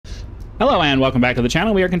Hello and welcome back to the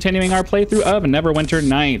channel. We are continuing our playthrough of Neverwinter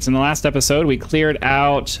Nights. In the last episode, we cleared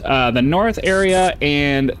out the north area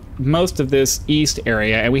and most of this east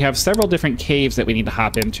area, and we have several different caves that we need to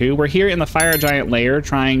hop into. We're here in the fire giant lair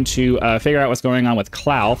trying to figure out what's going on with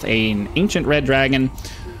Klauth, an ancient red dragon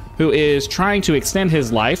who is trying to extend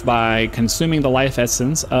his life by consuming the life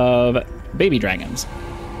essence of baby dragons.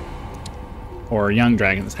 Or young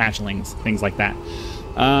dragons, hatchlings, things like that.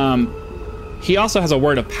 He also has a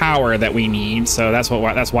word of power that we need, so that's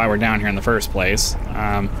why we're down here in the first place.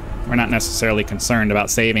 We're not necessarily concerned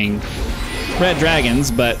about saving red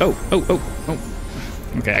dragons, but oh.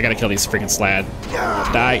 Okay, I gotta kill these freaking slad.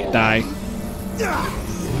 Die.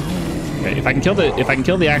 Okay, if I can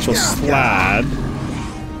kill the actual slad,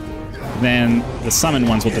 then the summon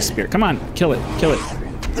ones will disappear. Come on, kill it.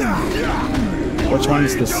 Which one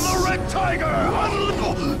is this?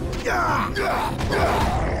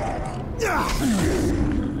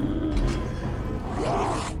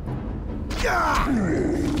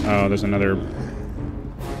 Oh, there's another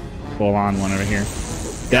full-on one over here.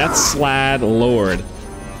 Death Slad Lord.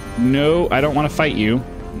 No, I don't want to fight you.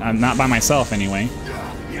 I'm not by myself anyway.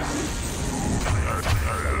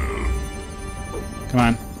 Come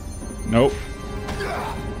on. Nope.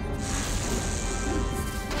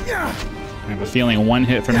 I have a feeling one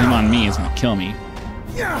hit from him on me is gonna kill me.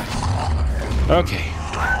 Okay.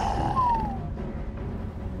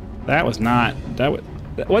 That wasn't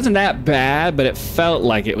that bad, but it felt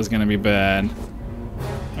like it was gonna be bad.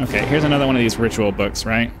 Okay, here's another one of these ritual books,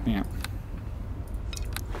 right? Yeah.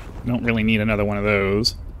 Don't really need another one of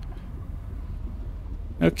those.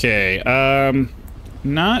 Okay,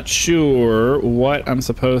 not sure what I'm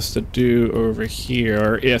supposed to do over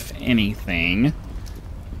here, if anything.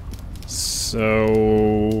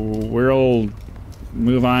 So we'll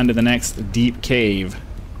move on to the next deep cave.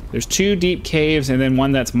 There's two deep caves and then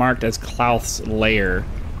one that's marked as Klauth's lair.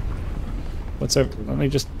 What's up? Let me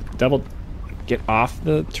just double get off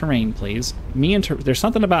the terrain, please. There's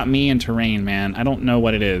something about me and terrain, man. I don't know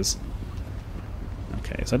what it is.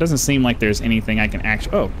 Okay, so it doesn't seem like there's anything I can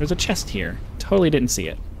actually... Oh, there's a chest here. Totally didn't see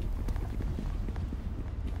it.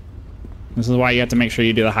 This is why you have to make sure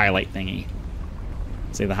you do the highlight thingy.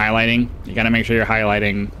 See the highlighting? You gotta make sure you're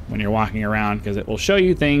highlighting when you're walking around because it will show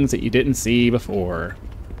you things that you didn't see before.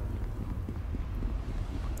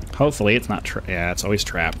 Hopefully it's not yeah, it's always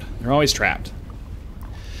trapped. They're always trapped.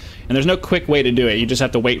 And there's no quick way to do it. You just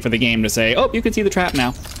have to wait for the game to say, oh, you can see the trap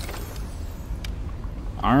now.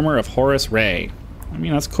 Armor of Horus Ray. I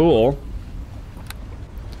mean, that's cool.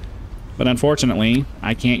 But unfortunately,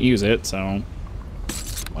 I can't use it, so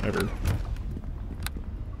whatever.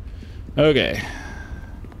 Okay.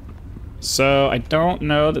 So I don't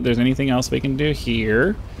know that there's anything else we can do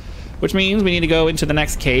here, which means we need to go into the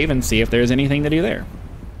next cave and see if there's anything to do there.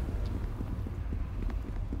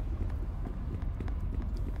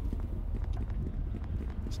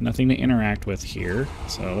 There's nothing to interact with here,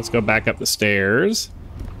 so let's go back up the stairs.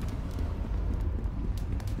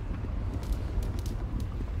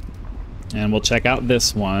 And we'll check out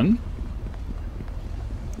this one.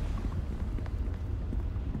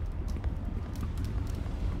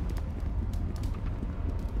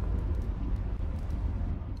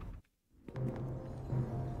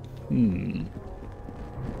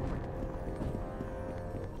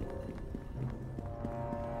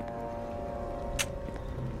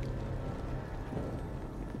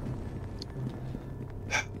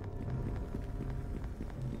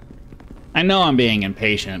 I know I'm being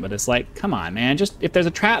impatient, but it's like, come on, man. Just, if there's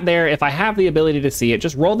a trap there, if I have the ability to see it,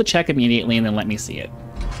 just roll the check immediately and then let me see it.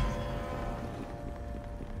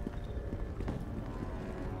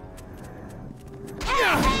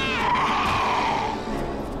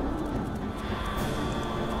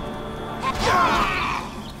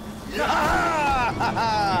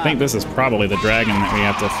 I think this is probably the dragon that we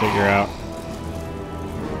have to figure out.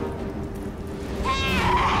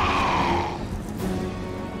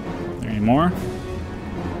 More.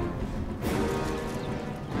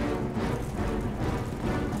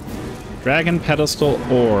 Dragon pedestal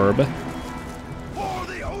orb.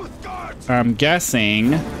 I'm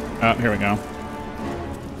guessing. Oh, here we go.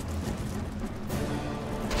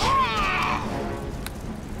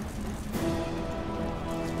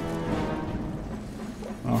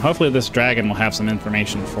 Well, hopefully this dragon will have some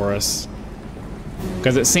information for us.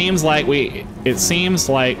 Because it seems like we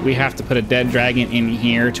have to put a dead dragon in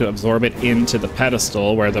here to absorb it into the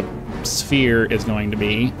pedestal where the sphere is going to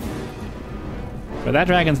be. But that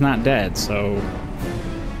dragon's not dead, so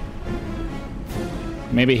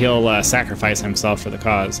maybe he'll sacrifice himself for the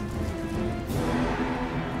cause.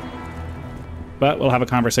 But we'll have a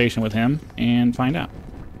conversation with him and find out.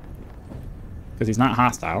 because he's not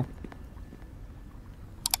hostile.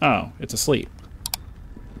 Oh, it's asleep.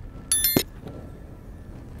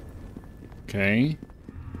 Okay.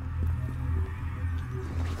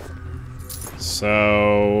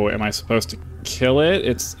 So, am I supposed to kill it?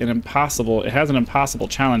 It has an impossible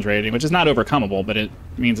challenge rating, which is not overcomeable, but it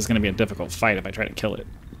means it's going to be a difficult fight if I try to kill it.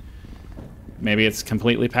 Maybe it's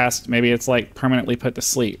completely past, maybe it's like permanently put to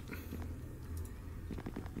sleep.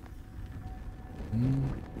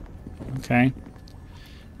 Okay.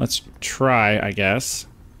 Let's try, I guess.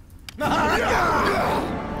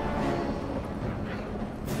 Yeah,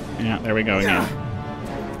 there we go again.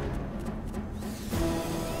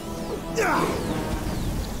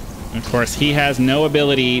 Of course, he has no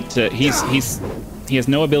ability to. He has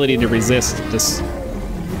no ability to resist this.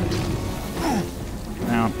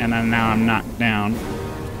 Now I'm knocked down.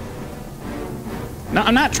 No,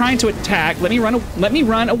 I'm not trying to attack. Let me run. Let me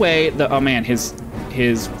run away. Oh man, his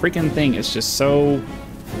freaking thing is just so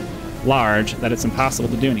large that it's impossible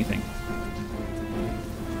to do anything.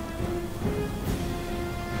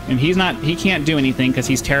 And he can't do anything because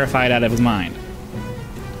he's terrified out of his mind.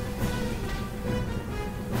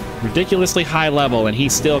 Ridiculously high level, and he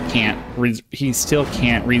still can't resist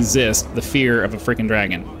the fear of a freaking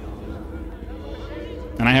dragon.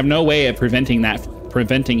 And I have no way of preventing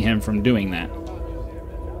him from doing that.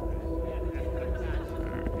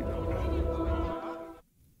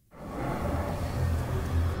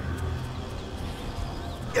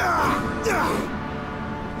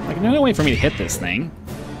 Like, there's no way for me to hit this thing.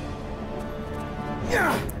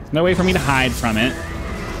 There's no way for me to hide from it.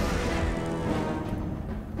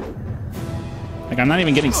 Like, I'm not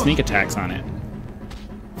even getting sneak attacks on it.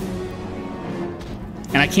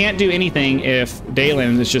 And I can't do anything if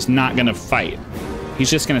Dalen is just not gonna fight. He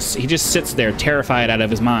just sits there terrified out of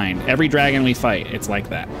his mind. Every dragon we fight, it's like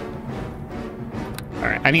that. All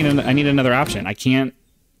right, I need another option. I can't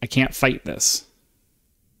fight this.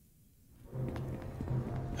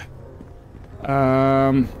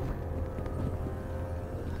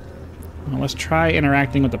 Well, let's try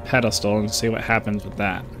interacting with the pedestal and see what happens with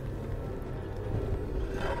that.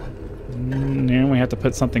 Then we have to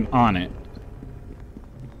put something on it.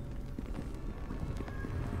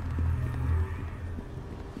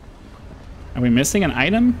 Are we missing an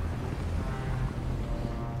item?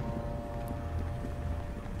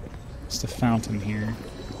 It's the fountain here.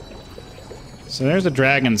 So there's a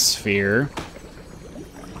dragon sphere.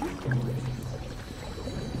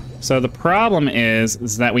 So the problem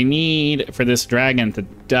is that we need for this dragon to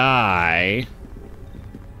die.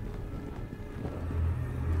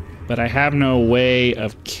 But I have no way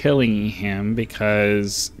of killing him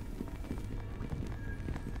because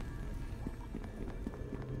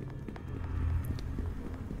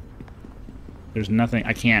there's nothing.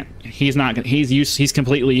 I can't. He's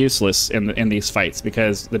completely useless in these fights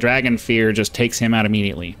because the dragon fear just takes him out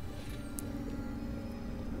immediately.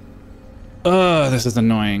 Oh, this is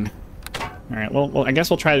annoying. All right. Well, I guess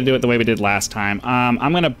we'll try to do it the way we did last time. What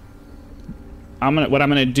I'm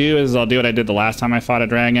gonna do is I'll do what I did the last time I fought a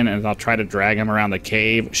dragon, and I'll try to drag him around the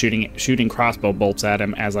cave, shooting crossbow bolts at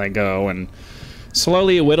him as I go, and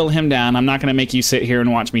slowly whittle him down. I'm not gonna make you sit here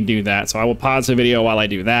and watch me do that, so I will pause the video while I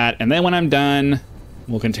do that, and then when I'm done,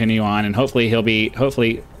 we'll continue on, and hopefully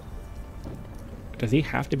does he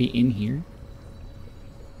have to be in here?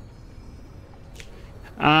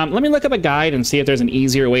 Let me look up a guide and see if there's an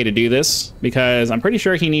easier way to do this, because I'm pretty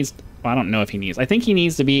sure he needs... Well, I don't know if he needs... I think he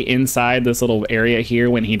needs to be inside this little area here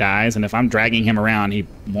when he dies, and if I'm dragging him around, he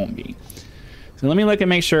won't be. So let me look and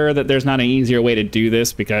make sure that there's not an easier way to do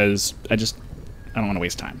this, because I don't want to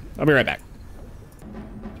waste time. I'll be right back.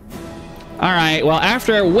 Alright, well,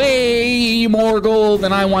 after way more gold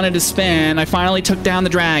than I wanted to spend, I finally took down the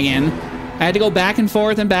dragon. I had to go back and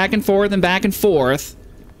forth and back and forth and back and forth.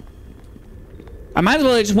 I might as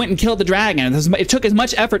well have just went and killed the dragon. It took as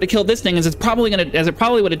much effort to kill this thing as it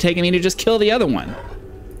probably would have taken me to just kill the other one.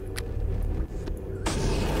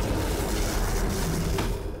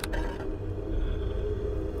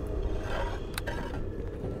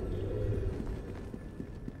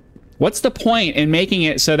 What's the point in making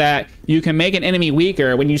it so that you can make an enemy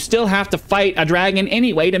weaker when you still have to fight a dragon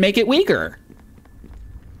anyway to make it weaker?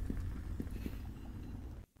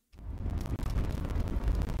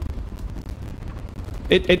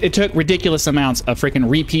 It took ridiculous amounts of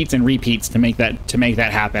freaking repeats and repeats to make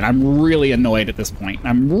that happen. I'm really annoyed at this point.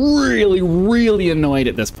 I'm really, really annoyed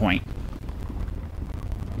at this point.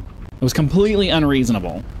 It was completely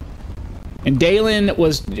unreasonable. And Dalen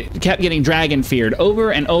kept getting dragon feared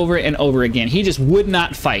over and over and over again. He just would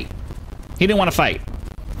not fight. He didn't want to fight.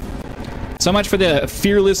 So much for the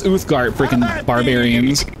fearless Uthgard freaking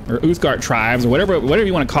barbarians, or Uthgard tribes, or whatever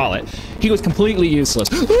you want to call it. He was completely useless.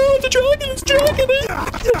 Oh, the dragon is dragging it!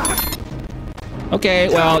 Okay,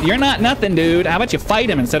 well, you're not nothing, dude. How about you fight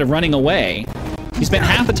him instead of running away? You spent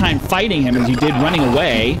half the time fighting him as you did running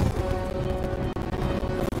away.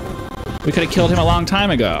 We could have killed him a long time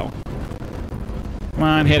ago. Come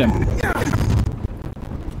on, hit him.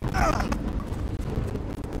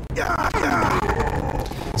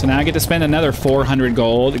 So now I get to spend another 400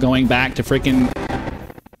 gold going back to freaking...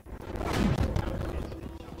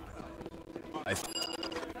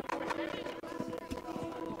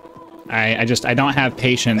 I don't have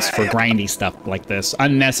patience for grindy stuff like this.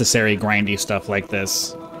 Unnecessary grindy stuff like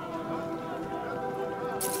this.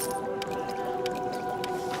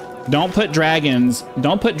 Don't put dragons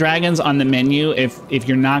on the menu if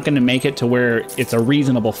you're not going to make it to where it's a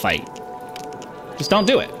reasonable fight. Just don't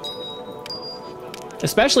do it.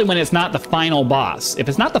 Especially when it's not the final boss. If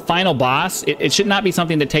it's not the final boss, it should not be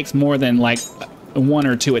something that takes more than like 1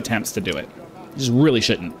 or 2 attempts to do it. It just really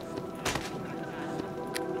shouldn't.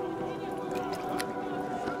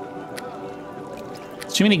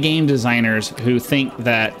 Too many game designers who think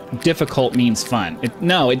that difficult means fun.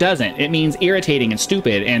 No, it doesn't. It means irritating and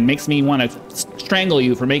stupid and makes me want to strangle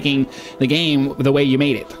you for making the game the way you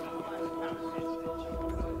made it.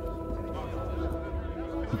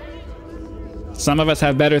 Some of us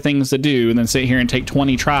have better things to do than sit here and take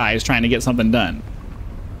 20 tries trying to get something done.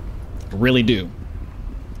 Really do.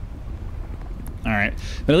 All right,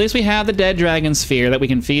 but at least we have the dead dragon sphere that we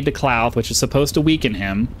can feed to Clouth, which is supposed to weaken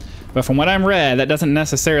him. But from what I'm read, that doesn't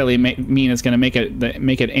necessarily mean it's going to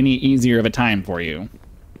make it any easier of a time for you.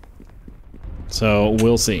 So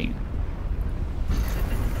we'll see.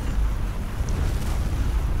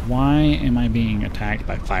 Why am I being attacked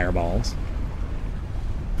by fireballs?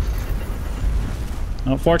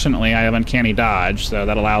 Well, fortunately, I have uncanny dodge, so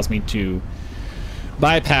that allows me to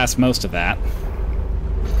bypass most of that.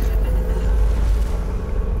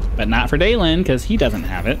 But not for Dalen, because he doesn't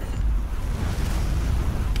have it.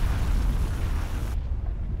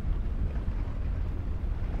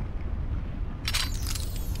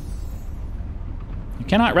 You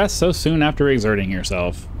cannot rest so soon after exerting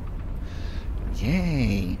yourself.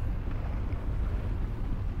 Yay.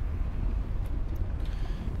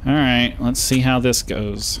 Alright, let's see how this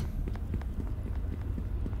goes.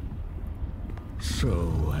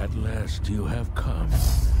 So, at last you have come.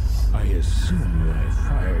 I assume my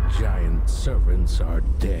fire giant servants are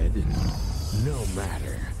dead. No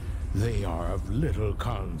matter. They are of little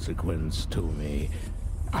consequence to me.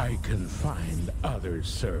 I can find other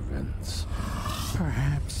servants.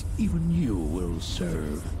 Perhaps even you will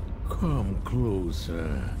serve. Come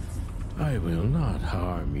closer. I will not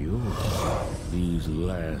harm you. These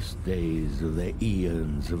last days of the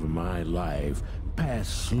eons of my life pass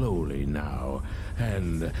slowly now,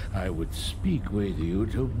 and I would speak with you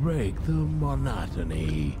to break the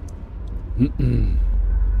monotony.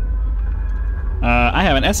 I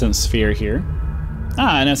have an essence sphere here.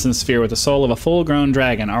 An essence sphere with the soul of a full-grown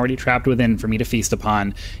dragon already trapped within for me to feast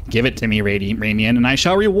upon. Give it to me, Ramian, and I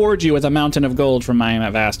shall reward you with a mountain of gold from my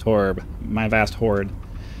vast hoard.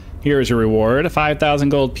 Here is your reward, 5,000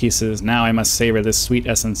 gold pieces. Now I must savor this sweet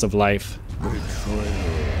essence of life.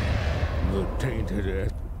 The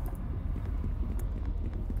tainted.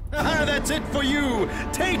 That's it for you!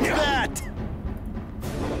 Take that!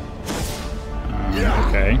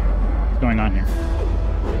 Okay. What's going on here?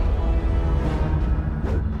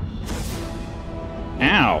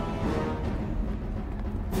 Ow!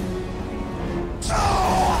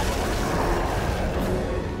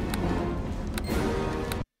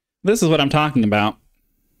 This is what I'm talking about.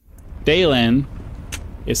 Dalen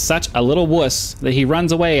is such a little wuss that he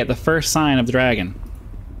runs away at the first sign of the dragon.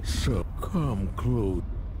 So come close.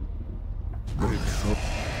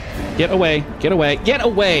 Get away, get away, get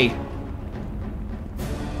away!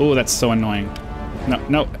 Oh, that's so annoying.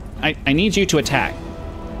 No, I need you to attack.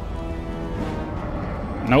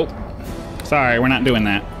 Nope. Sorry, we're not doing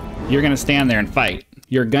that. You're gonna stand there and fight.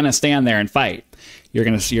 You're gonna stand there and fight. You're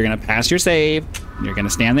gonna pass your save. You're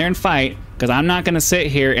gonna stand there and fight, because I'm not gonna sit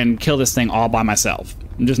here and kill this thing all by myself.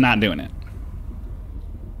 I'm just not doing it.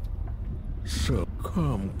 So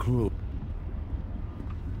come close.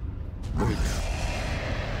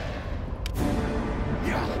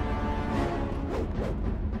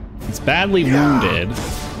 He's badly wounded.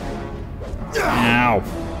 Ow.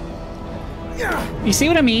 You see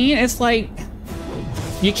what I mean? It's like,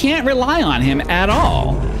 you can't rely on him at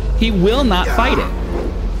all. He will not fight it.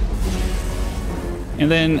 And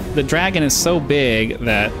then the dragon is so big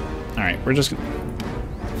that... Alright, we're just...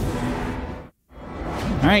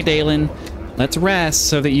 Alright, Dalen. Let's rest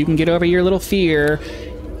so that you can get over your little fear,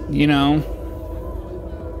 you know.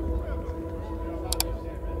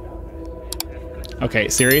 Okay,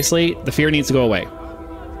 seriously? The fear needs to go away.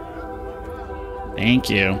 Thank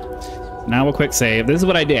you. Now we'll quick save. This is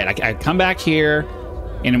what I did. I'd come back here,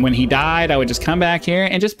 and when he died, I would just come back here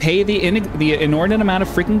and just pay the inordinate amount of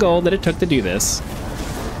freaking gold that it took to do this.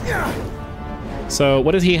 So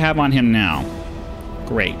what does he have on him now?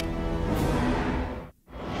 Great.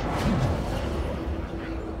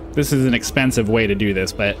 This is an expensive way to do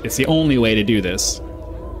this, but it's the only way to do this.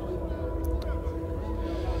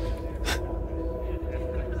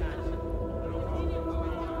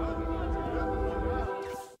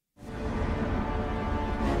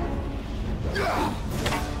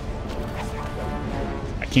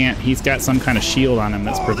 Can't. He's got some kind of shield on him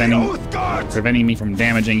that's preventing me from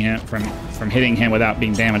damaging him, from hitting him without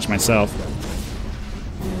being damaged myself.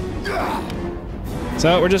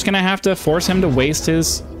 So we're just gonna have to force him to waste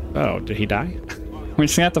his. Oh, did he die? We're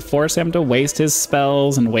just gonna have to force him to waste his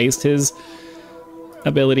spells and waste his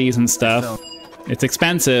abilities and stuff. It's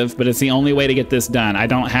expensive, but it's the only way to get this done. I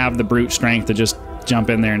don't have the brute strength to just jump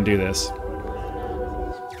in there and do this.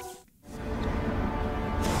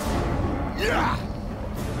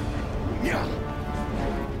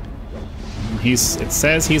 It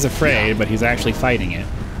says he's afraid, but he's actually fighting it.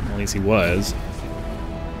 At least he was.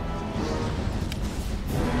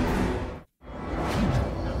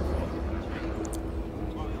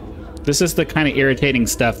 This is the kind of irritating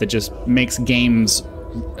stuff that just makes games...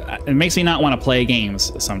 It makes me not want to play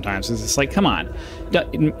games sometimes. It's just like, come on.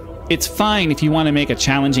 It's fine if you want to make a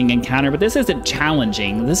challenging encounter, but this isn't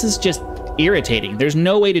challenging. This is just irritating. There's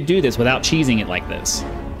no way to do this without cheesing it like this.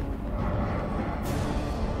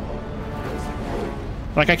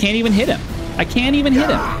 Like, I can't even hit him. I can't even hit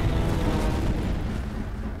him.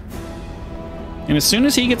 And as soon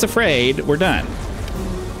as he gets afraid, we're done.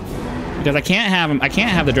 Because I can't have him. I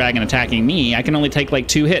can't have the dragon attacking me. I can only take like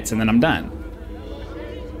 2 hits and then I'm done.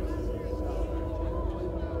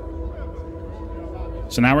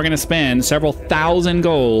 So now we're gonna spend several thousand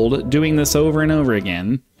gold doing this over and over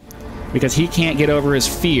again because he can't get over his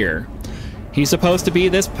fear. He's supposed to be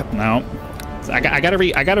this. No. I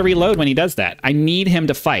gotta reload when he does that. I need him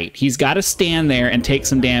to fight. He's got to stand there and take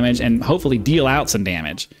some damage and hopefully deal out some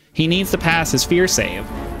damage. He needs to pass his fear save.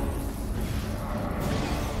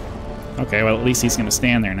 Okay, well at least he's gonna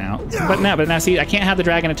stand there now. But now see, I can't have the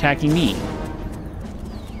dragon attacking me.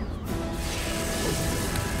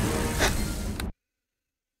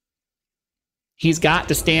 He's got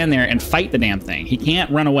to stand there and fight the damn thing. He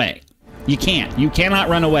can't run away. You can't. You cannot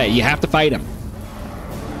run away. You have to fight him.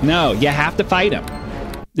 No, you have to fight him.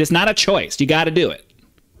 It's not a choice. You got to do it.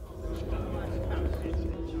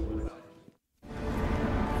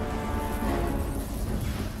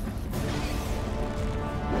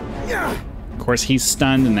 Of course, he's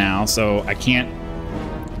stunned now, so I can't...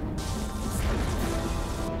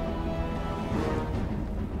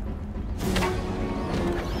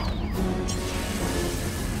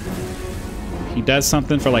 He does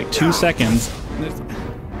something for like 2 seconds.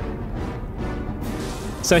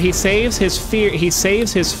 So he saves his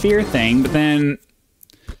fear thing, but then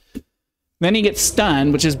he gets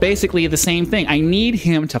stunned, which is basically the same thing. I need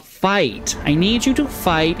him to fight. I need you to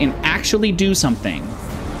fight and actually do something.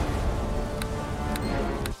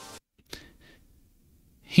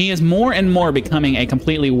 He is more and more becoming a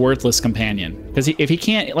completely worthless companion. Because if he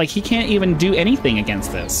can't, like, he can't even do anything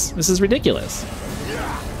against this. This is ridiculous.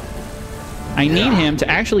 I need him to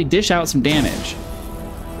actually dish out some damage.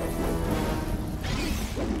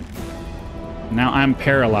 Now I'm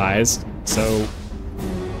paralyzed, so...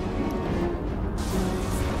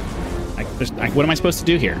 what am I supposed to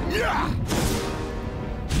do here?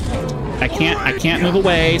 I can't move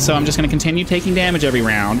away, so I'm just going to continue taking damage every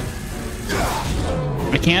round.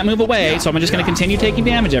 I can't move away, so I'm just going to continue taking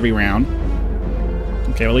damage every round.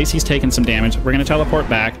 Okay, well, at least he's taking some damage. We're going to teleport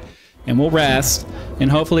back, and we'll rest,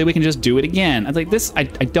 and hopefully we can just do it again. I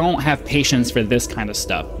don't have patience for this kind of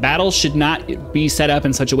stuff. Battles should not be set up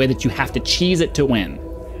in such a way that you have to cheese it to win.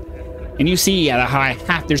 And you see how I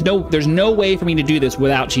have... There's no way for me to do this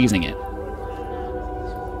without cheesing it.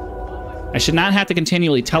 I should not have to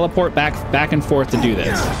continually teleport back and forth to do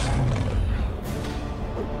this.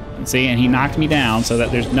 See, and he knocked me down so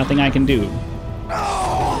that there's nothing I can do.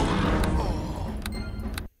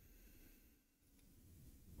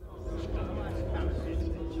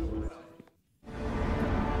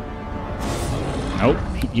 Nope,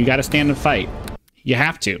 you gotta stand and fight. You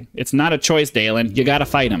have to. It's not a choice, Dalen. You gotta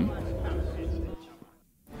fight him.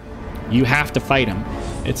 You have to fight him.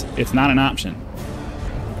 It's not an option.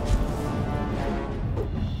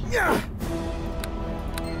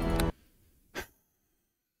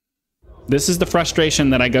 This is the frustration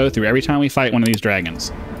that I go through every time we fight one of these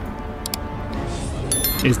dragons.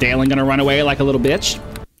 Is Dalen gonna run away like a little bitch?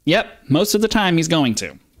 Yep, most of the time he's going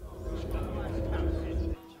to.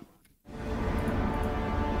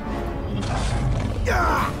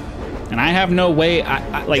 And I have no way,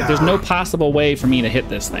 like, there's no possible way for me to hit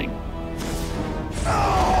this thing.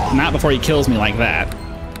 Not before he kills me like that.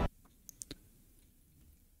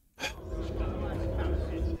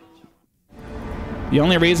 The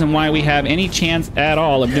only reason why we have any chance at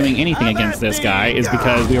all of doing anything against this guy is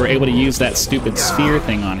because we were able to use that stupid sphere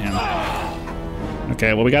thing on him.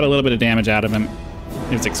 Okay, well, we got a little bit of damage out of him.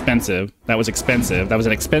 It was expensive. That was expensive. That was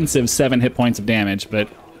an expensive 7 hit points of damage, but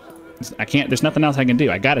I can't, there's nothing else I can do.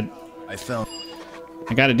 I gotta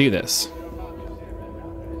do this.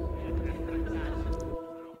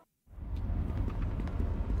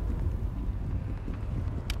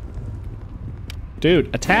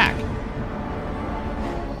 Dude, attack!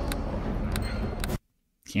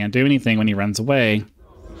 Can't do anything when he runs away.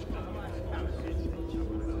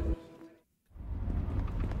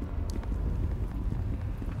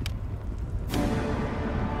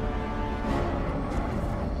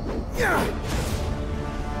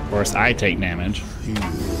 Of course, I take damage.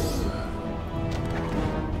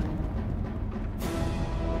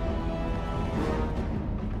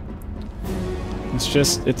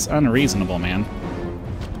 It's unreasonable, man.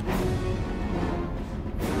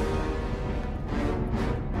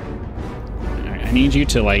 Alright, I need you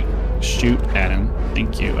to, like, shoot at him.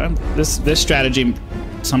 Thank you. This strategy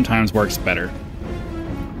sometimes works better.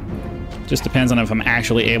 Just depends on if I'm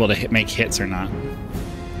actually able to make hits or not.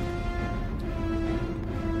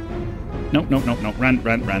 Nope, nope, nope, nope. Run,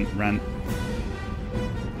 run, run, run.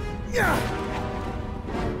 Yeah.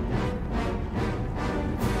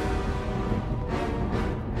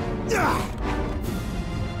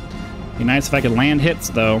 Be nice if I could land hits,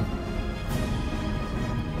 though.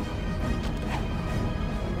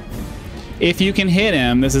 If you can hit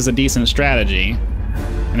him, this is a decent strategy.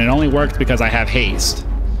 And it only worked because I have haste.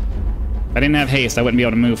 If I didn't have haste, I wouldn't be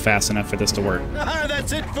able to move fast enough for this to work. Ah,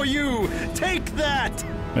 that's it for you! Take that!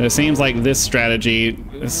 But it seems like this strategy,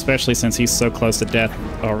 especially since he's so close to death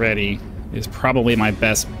already, is probably my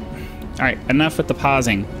best. Alright, enough with the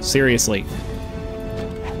pausing. Seriously.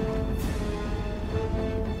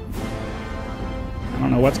 I don't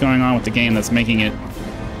know what's going on with the game that's making it,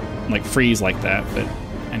 like, freeze like that, but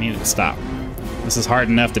I need it to stop. This is hard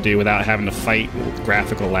enough to do without having to fight with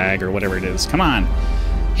graphical lag or whatever it is. Come on!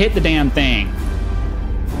 Hit the damn thing!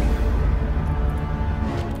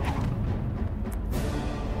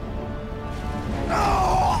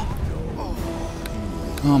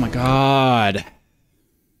 Oh my god.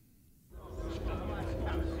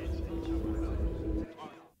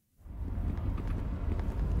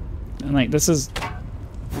 And like, this is...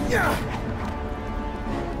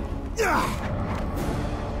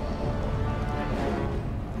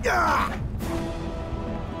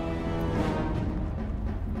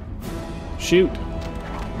 Shoot.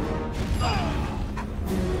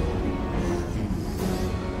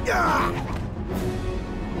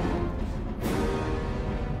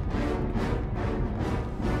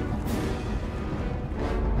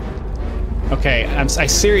 Okay, I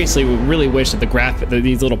seriously really wish that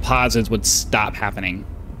these little pauses would stop happening.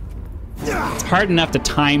 It's hard enough to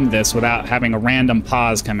time this without having a random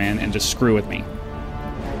pause come in and just screw with me.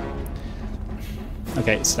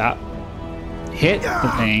 Okay, stop. Hit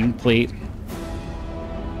the thing, please.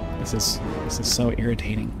 This is so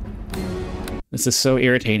irritating. This is so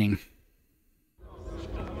irritating.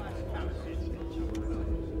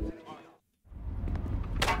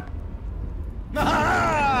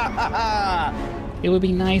 It would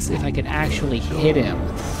be nice if I could actually hit him.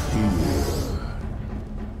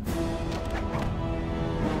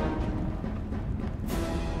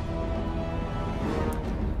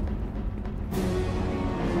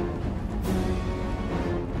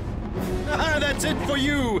 Ah, that's it for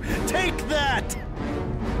you! Take that!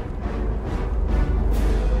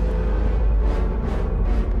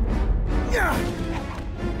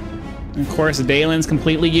 Of course, Dalen's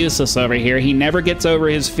completely useless over here. He never gets over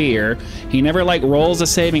his fear. He never, like, rolls a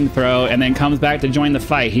saving throw and then comes back to join the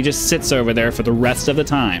fight. He just sits over there for the rest of the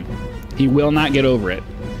time. He will not get over it.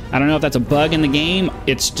 I don't know if that's a bug in the game.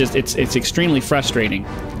 It's just, it's extremely frustrating.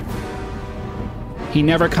 He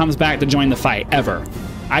never comes back to join the fight, ever.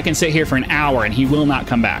 I can sit here for an hour and he will not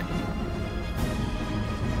come back.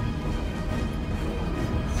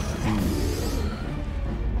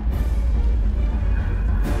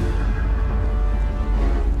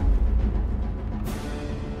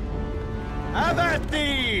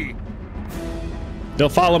 They'll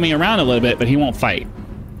follow me around a little bit, but he won't fight.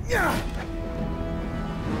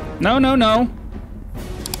 No, no, no.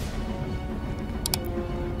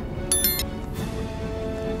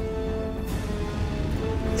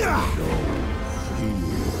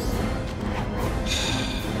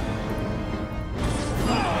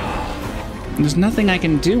 There's nothing I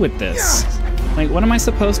can do with this. Like, what am I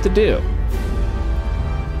supposed to do?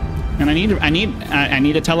 And I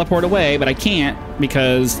need to teleport away, but I can't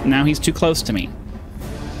because now he's too close to me.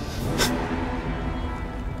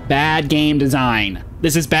 Bad game design.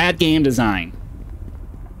 This is bad game design.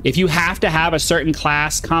 If you have to have a certain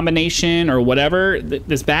class combination or whatever,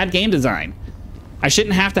 this bad game design. I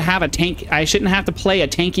shouldn't have to have a tank. I shouldn't have to play a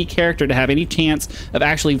tanky character to have any chance of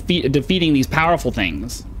actually defeating these powerful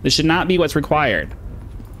things. This should not be what's required.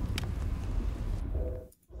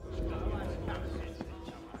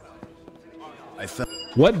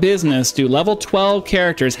 What business do level 12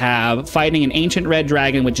 characters have fighting an ancient red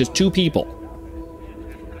dragon with just 2 people?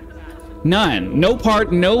 None. No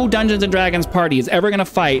Dungeons and Dragons party is ever gonna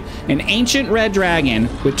fight an ancient red dragon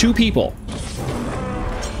with 2 people.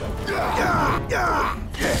 I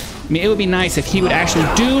mean, it would be nice if he would actually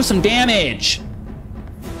do some damage.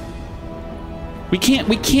 We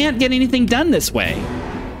can't get anything done this way.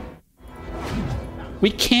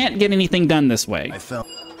 We can't get anything done this way.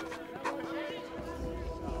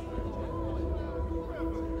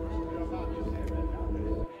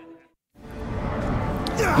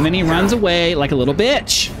 And then he runs away like a little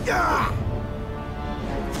bitch.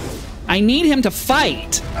 I need him to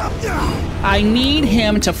fight. I need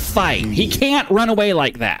him to fight. He can't run away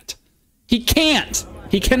like that. He can't.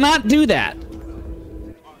 He cannot do that.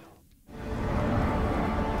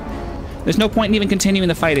 There's no point in even continuing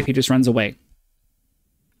the fight if he just runs away.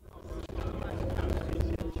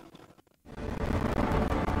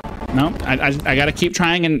 No, I gotta keep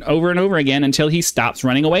trying and over again until he stops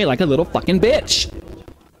running away like a little fucking bitch.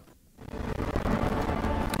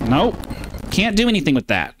 Nope. Can't do anything with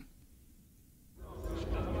that.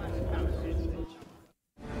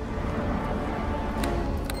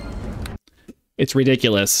 It's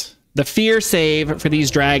ridiculous. The fear save for these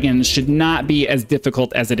dragons should not be as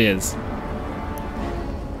difficult as it is.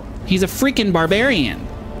 He's a freaking barbarian.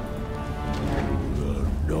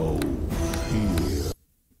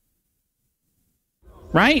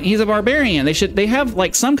 Right? He's a barbarian. They should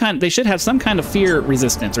have some kind of fear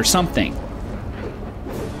resistance or something.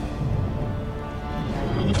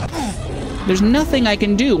 There's nothing I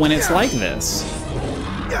can do when it's like this.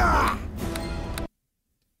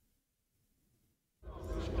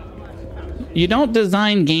 You don't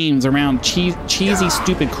design games around cheesy,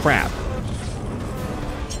 stupid crap.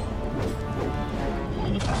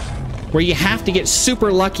 Where you have to get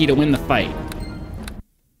super lucky to win the fight.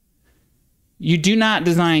 You do not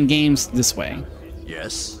design games this way.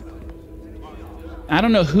 Yes. I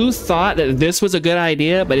don't know who thought that this was a good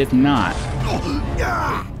idea, but it's not.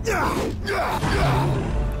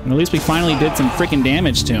 At least we finally did some freaking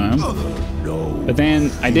damage to him. But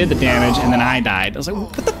then I did the damage and then I died. I was like,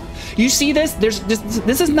 what the? You see this?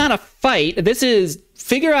 This is not a fight. This is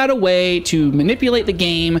figure out a way to manipulate the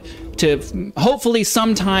game to hopefully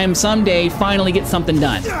sometime, someday, finally get something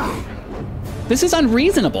done. This is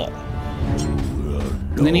unreasonable.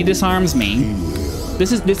 And then he disarms me.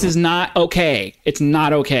 This is not okay. It's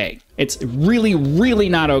not okay. It's really, really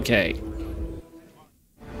not okay.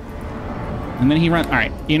 And then he runs. All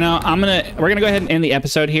right, you know, we're gonna go ahead and end the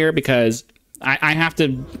episode here because I have to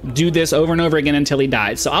do this over and over again until he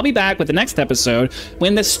dies. So I'll be back with the next episode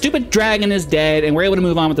when the stupid dragon is dead and we're able to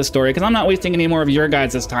move on with the story because I'm not wasting any more of your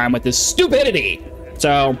guys' time with this stupidity.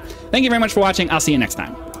 So thank you very much for watching. I'll see you next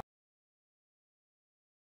time.